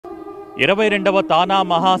22వ తానా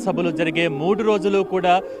మహాసభలు జరిగే 3 రోజులు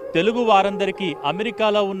కూడా తెలుగు వారందరికీ,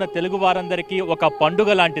 అమెరికాలో ఉన్న తెలుగు వారందరికీ ఒక పండుగ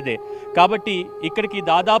లాంటిదే. కాబట్టి ఇక్కడికి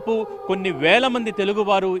దాదాపు కొన్ని వేల మంది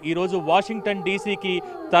తెలుగువారు ఈరోజు వాషింగ్టన్ డీసీకి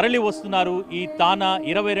తరలి వస్తున్నారు ఈ తానా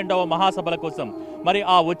 22వ మహాసభల కోసం. మరి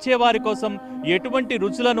ఆ వచ్చేవారి కోసం ఎటువంటి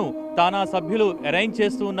రుచులను తానా సభ్యులు అరేంజ్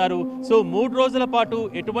చేస్తూ ఉన్నారు. సో 3 రోజుల పాటు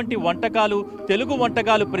ఎటువంటి వంటకాలు, తెలుగు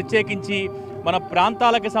వంటకాలు ప్రత్యేకించి మన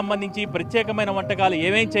ప్రాంతాలకు సంబంధించి ప్రత్యేకమైన వంటకాలు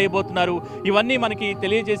ఏమేం చేయబోతున్నారు, ఇవన్నీ మనకి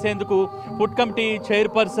తెలియజేసేందుకు ఫుడ్ కమిటీ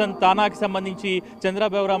చైర్పర్సన్ తానాకి సంబంధించి చంద్ర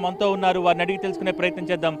బెవరా మనతో ఉన్నారు. వారిని అడిగి తెలుసుకునే ప్రయత్నం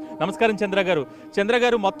చేద్దాం. నమస్కారం చంద్ర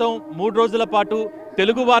గారు, మొత్తం 3 రోజుల పాటు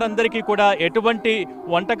తెలుగు వారందరికీ కూడా ఎటువంటి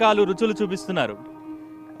వంటకాలు, రుచులు చూపిస్తున్నారు?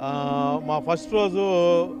 మా ఫస్ట్ రోజు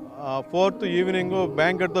 4th ఈవినింగ్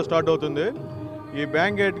బ్యాంకెట్తో స్టార్ట్ అవుతుంది. ఈ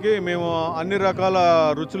బ్యాంకెట్కి మేము అన్ని రకాల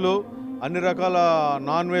రుచులు, అన్ని రకాల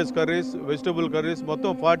non veg curries, vegetable curries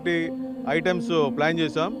మొత్తం 40 ఐటమ్స్ ప్లాన్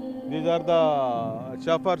చేసాం. These are the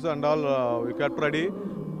షెఫర్స్ and all we cut ready.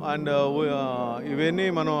 And ఇవన్నీ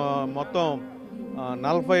మనం మొత్తం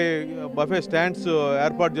 40 బఫే స్టాండ్స్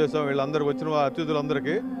ఏర్పాటు చేసాం వీళ్ళందరికీ, వచ్చిన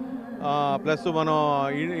అతిథులందరికీ. ప్లస్ మనం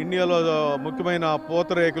ఇండియాలో ముఖ్యమైన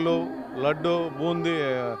పూతరేకులు, లడ్డు, బూందీ,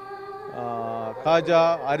 కాజా,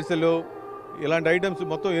 అరిసెలు ఇలాంటి ఐటమ్స్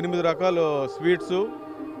మొత్తం 8 రకాల స్వీట్స్,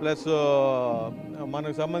 ప్లస్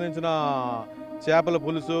మనకు సంబంధించిన చేపల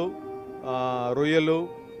పులుసు, రొయ్యలు,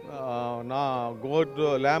 goat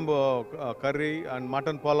lamb curry and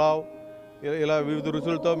mutton pulao, ఇలా వివిధ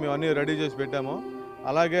రుచులతో మేము అన్నీ రెడీ చేసి పెట్టాము.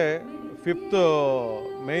 అలాగే 5th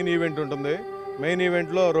మెయిన్ ఈవెంట్ ఉంటుంది. మెయిన్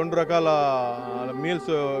ఈవెంట్లో 2 రకాల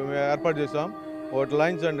మీల్స్ ఏర్పాటు చేసాం. ఒకటి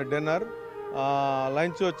లంచ్ అండ్ డిన్నర్.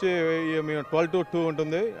 లంచ్ వచ్చి మేము 12 to 2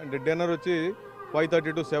 ఉంటుంది, అండ్ డిన్నర్ వచ్చి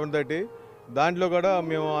 5:30 to 7:30. దాంట్లో కూడా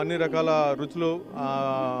మేము అన్ని రకాల రుచులు,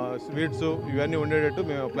 స్వీట్స్ ఇవన్నీ ఉండేటట్టు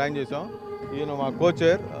మేము ప్లాన్ చేసాం. ఈయన మా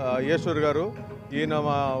కోచర్ ఈశ్వర్ గారు, ఈయన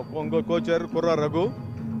మా ఇంకో కోచర్ కుర్ర రఘు.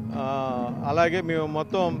 అలాగే మేము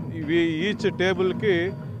మొత్తం ఈచ్ టేబుల్కి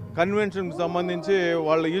కన్వెన్షన్కి సంబంధించి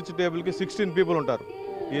వాళ్ళ ఈచ్ టేబుల్కి 16 పీపుల్ ఉంటారు.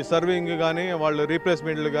 ఈ సర్వింగ్ కానీ వాళ్ళు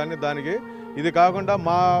రీప్లేస్మెంట్లు కానీ దానికి. ఇది కాకుండా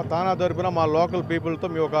మా తానా తరపున మా లోకల్ పీపుల్తో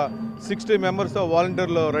మేము ఒక 60 మెంబర్స్తో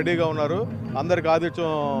వాలంటీర్లు రెడీగా ఉన్నారు అందరికి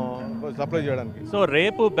ఆతిథ్యం సప్లై చేయడానికి. సో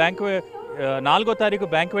రేపు 4వ తారీఖు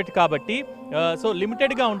బ్యాంక్వెట్ కాబట్టి సో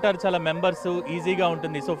లిమిటెడ్గా ఉంటారు చాలా మెంబర్స్, ఈజీగా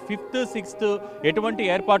ఉంటుంది. సో 5th, 6th ఎటువంటి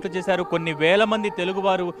ఏర్పాట్లు చేశారు? కొన్ని వేల మంది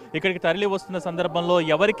తెలుగువారు ఇక్కడికి తరలి వస్తున్న సందర్భంలో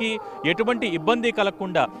ఎవరికి ఎటువంటి ఇబ్బంది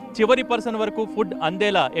కలగకుండా చివరి పర్సన్ వరకు ఫుడ్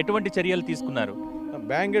అందేలా ఎటువంటి చర్యలు తీసుకున్నారు?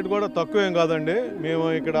 బ్యాంకెట్ కూడా తక్కువేం కాదండి. మేము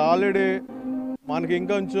ఇక్కడ ఆల్రెడీ మనకి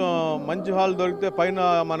ఇంకొంచెం మంచి హాల్ దొరికితే పైన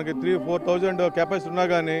మనకి 3,000-4,000 కెపాసిటీ ఉన్నా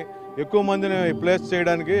కానీ ఎక్కువ మందిని ప్లేస్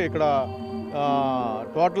చేయడానికి ఇక్కడ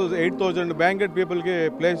టోటల్ 8,000 బ్యాంకెట్ పీపుల్కి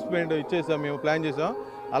ప్లేస్మెంట్ ఇచ్చేసాం, మేము ప్లాన్ చేసాం.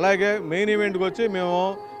 అలాగే మెయిన్ ఈవెంట్కి వచ్చి మేము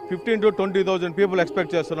 15,000 to 20,000 పీపుల్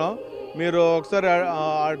ఎక్స్పెక్ట్ చేస్తున్నాం. మీరు ఒకసారి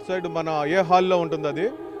అటు సైడ్ మన ఏ హాల్లో ఉంటుంది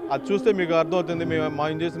అది చూస్తే మీకు అర్థమవుతుంది.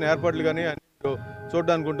 మేము చేసిన ఏర్పాట్లు కానీ అన్ని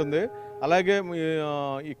చూడడానికి ఉంటుంది. అలాగే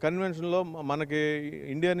ఈ కన్వెన్షన్లో మనకి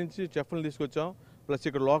ఇండియా నుంచి చెఫ్లను తీసుకొచ్చాం. ప్లస్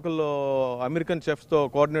ఇక్కడ లోకల్ అమెరికన్ చెఫ్స్తో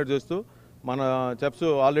కోఆర్డినేట్ చేస్తూ మన చెఫ్స్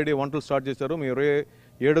ఆల్రెడీ వంటలు స్టార్ట్ చేశారు. మీరు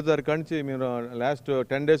 7వ తారీఖు నుంచి మీరు లాస్ట్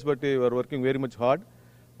 10 days బట్టి you're working very much hard.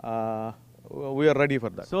 We are ready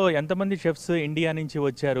for that. So ఎంతమంది షెఫ్స్ ఇండియా నుంచి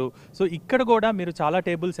వచ్చారు? సో ఇక్కడ కూడా మీరు చాలా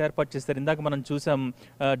టేబుల్స్ ఏర్పాటు చేస్తారు. ఇందాక మనం చూసాం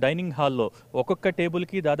డైనింగ్ హాల్లో ఒక్కొక్క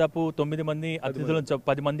టేబుల్కి దాదాపు 9 మంది అతిథులు,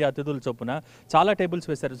 10 మంది అతిథులు చొప్పున చాలా టేబుల్స్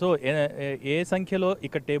వేశారు. సో ఏ సంఖ్యలో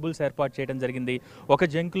ఇక్కడ టేబుల్స్ ఏర్పాటు చేయడం జరిగింది? ఒక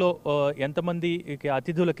జంక్లో ఎంతమంది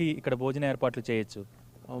అతిథులకి ఇక్కడ భోజన ఏర్పాట్లు చేయొచ్చు?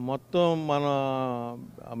 మొత్తం మన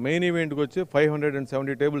మెయిన్ ఈవెంట్కి వచ్చి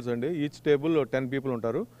 570 టేబుల్స్ అండి. ఈచ్ టేబుల్ 10 పీపుల్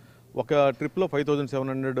ఉంటారు. ఒక ట్రిప్లో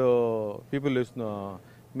 5,700 పీపుల్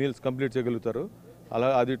మీల్స్ కంప్లీట్ చేయగలుగుతారు. అలా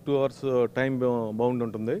అది 2 hours టైం బౌండ్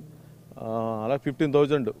ఉంటుంది. అలా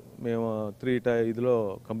 15,000 మేము 3 ఇదిలో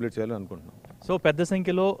కంప్లీట్ చేయాలని అనుకుంటున్నాం. సో పెద్ద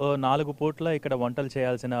సంఖ్యలో 4 పూట్ల ఇక్కడ వంటలు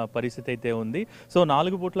చేయాల్సిన పరిస్థితి అయితే ఉంది. సో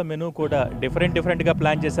 4 పూట్ల మెనూ కూడా డిఫరెంట్గా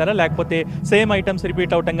ప్లాన్ చేశారా, లేకపోతే సేమ్ ఐటమ్స్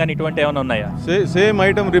రిపీట్ అవటం కానీ ఇటువంటి ఏమైనా ఉన్నాయా? సేమ్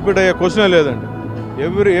ఐటమ్ రిపీట్ అయ్యే క్వశ్చనే లేదండి.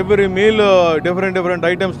 ఎవ్రీ మీల్ డిఫరెంట్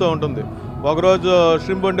ఐటమ్స్తో ఉంటుంది. ఒకరోజు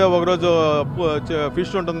షింప్ ఉంటే ఒకరోజు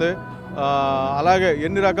ఫిష్ ఉంటుంది. అలాగే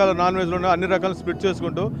ఎన్ని రకాల నాన్ వెజ్లు ఉన్నాయో అన్ని రకాలు స్ప్లిట్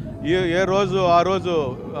చేసుకుంటూ ఏ రోజు ఆ రోజు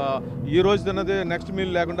ఈ రోజు తిన్నది నెక్స్ట్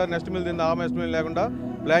మీల్ లేకుండా, నెక్స్ట్ మీల్ తిన్న నెక్స్ట్ మీల్ లేకుండా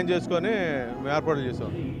ప్లాన్ చేసుకొని మేము ఏర్పాట్లు చేసాం.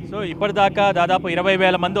 సో ఇప్పటిదాకా దాదాపు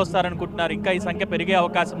 20,000 మంది వస్తారనుకుంటున్నారు. ఇంకా ఈ సంఖ్య పెరిగే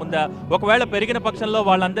అవకాశం ఉందా? ఒకవేళ పెరిగిన పక్షంలో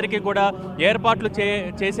వాళ్ళందరికీ కూడా ఏర్పాట్లు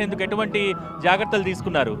చేసేందుకు ఎటువంటి జాగ్రత్తలు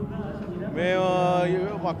తీసుకున్నారు? మేము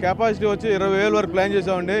మా కెపాసిటీ వచ్చి 20,000 వరకు ప్లాన్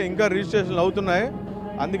చేసామండి. ఇంకా రిజిస్ట్రేషన్లు అవుతున్నాయి.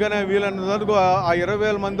 అందుకనే వీలైనంత వరకు ఆ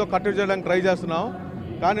 20,000 మందితో కట్టడి చేయడానికి ట్రై చేస్తున్నాం.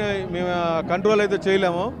 కానీ మేము కంట్రోల్ అయితే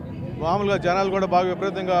చేయలేము. మామూలుగా జనాలు కూడా బాగా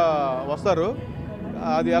విపరీతంగా వస్తారు.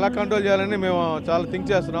 అది ఎలా కంట్రోల్ చేయాలని మేము చాలా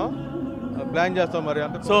థింక్ చేస్తున్నాం, ప్లాన్ చేస్తాం. మరి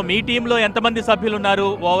అంత సో మీ టీంలో ఎంతమంది సభ్యులు ఉన్నారు?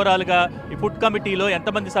 ఓవరాల్గా ఈ ఫుడ్ కమిటీలో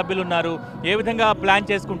ఎంతమంది సభ్యులు ఉన్నారు? ఏ విధంగా ప్లాన్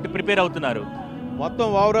చేసుకుంటూ ప్రిపేర్ అవుతున్నారు? మొత్తం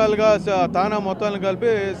ఓవరాల్గా తానా మొత్తాన్ని కలిపి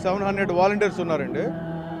 700 వాలంటీర్స్ ఉన్నారండి.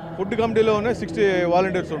 ఫుడ్ కమిటీలోనే 60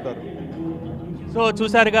 వాలంటీర్స్ ఉంటారు. సో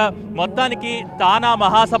చూశారుగా, మొత్తానికి తానా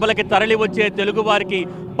మహాసభలకి తరలి వచ్చే తెలుగు వారికి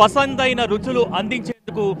పసందైన రుచులు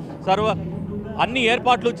అందించేందుకు అన్ని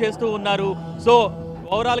ఏర్పాట్లు చేస్తూ ఉన్నారు. సో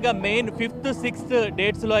ఓవరాల్గా మెయిన్ 5th, 6th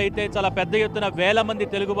డేట్స్లో అయితే చాలా పెద్ద ఎత్తున వేల మంది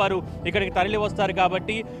తెలుగువారు ఇక్కడికి తరలి వస్తారు.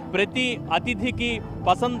 కాబట్టి ప్రతి అతిథికి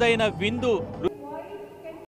పసందైన విందు